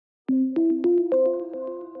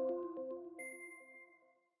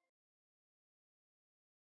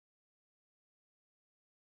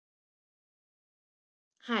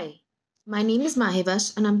Hi, my name is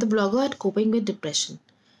Mahivash and I'm the blogger at Coping with Depression.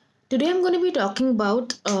 Today I'm going to be talking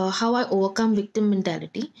about how I overcome victim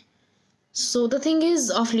mentality. So, the thing is,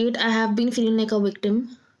 of late I have been feeling like a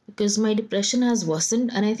victim because my depression has worsened,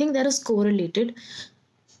 and I think that is correlated.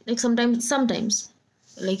 Like sometimes,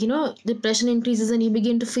 depression increases and you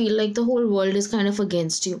begin to feel like the whole world is kind of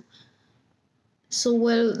against you. So,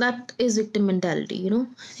 well, that is victim mentality,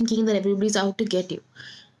 thinking that everybody's out to get you.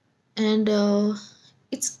 And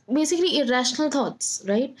it's basically irrational thoughts,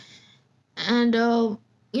 right? And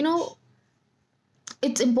you know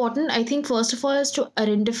it's important, I think, first of all, is to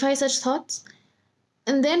identify such thoughts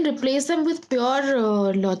and then replace them with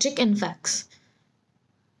pure logic and facts.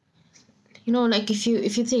 Like if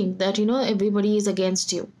you think that everybody is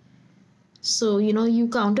against you, so you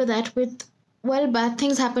counter that with, well, bad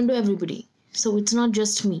things happen to everybody, so it's not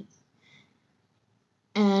just me.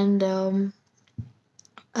 And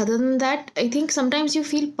other than that, I think sometimes you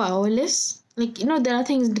feel powerless, like there are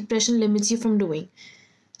things depression limits you from doing.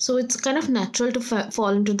 So it's kind of natural to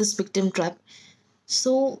fall into this victim trap.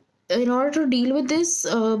 So, in order to deal with this,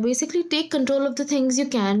 basically take control of the things you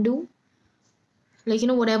can do. Like,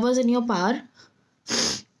 whatever's in your power,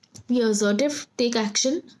 be assertive, take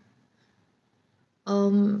action,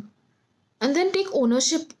 and then take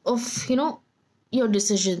ownership of, your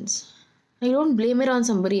decisions. Like, don't blame it on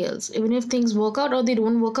somebody else. Even if things work out or they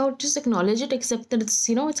don't work out, just acknowledge it, accept that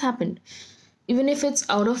it's happened. Even if it's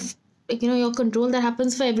out of, your control, that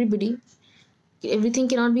happens for everybody. Everything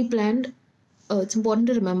cannot be planned. It's important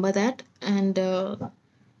to remember that. And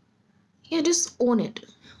yeah, just own it.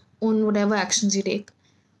 Own whatever actions you take.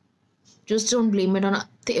 Just don't blame it on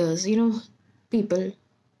others, people,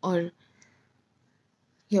 or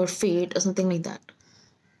your fate or something like that.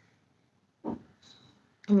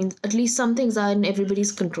 I mean, at least some things are in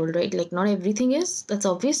everybody's control, right? Like, not everything is, that's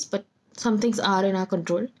obvious, but some things are in our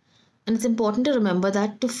control. And it's important to remember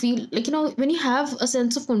that, to feel like, when you have a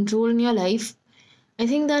sense of control in your life, I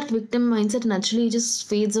think that victim mindset naturally just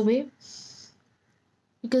fades away,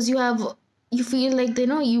 because you feel like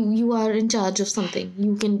you are in charge of something.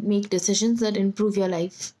 You can make decisions that improve your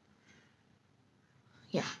life.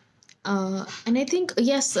 Yeah. And I think,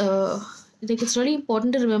 yes, like, it's really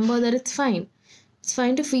important to remember that it's fine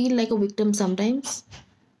to feel like a victim sometimes,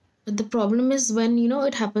 but the problem is when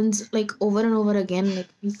it happens like over and over again. Like,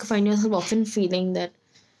 you find yourself often feeling that,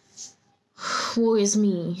 woe is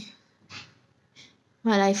me,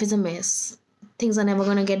 my life is a mess, things are never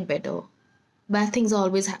going to get better, bad things are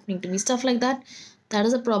always happening to me, stuff like that. That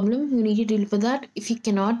is a problem. You need to deal with that. If you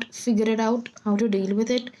cannot figure it out how to deal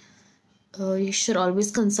with it, you should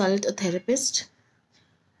always consult a therapist,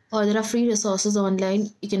 or there are free resources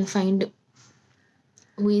online. You can find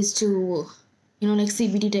ways to, like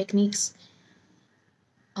CBT techniques.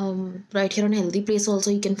 Right here on HealthyPlace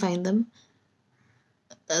also you can find them.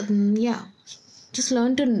 Yeah, just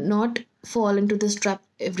learn to not fall into this trap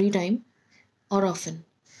every time or often.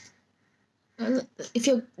 Well, if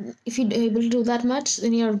you're able to do that much,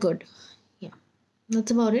 then you're good. Yeah,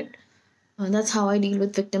 that's about it. That's how I deal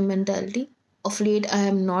with victim mentality. Of late, I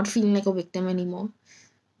am not feeling like a victim anymore.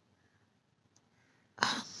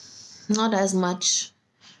 Not as much.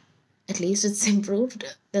 At least it's improved.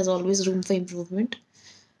 There's always room for improvement.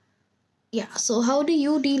 Yeah, so how do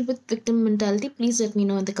you deal with victim mentality? Please let me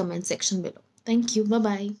know in the comment section below. Thank you. Bye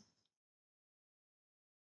bye.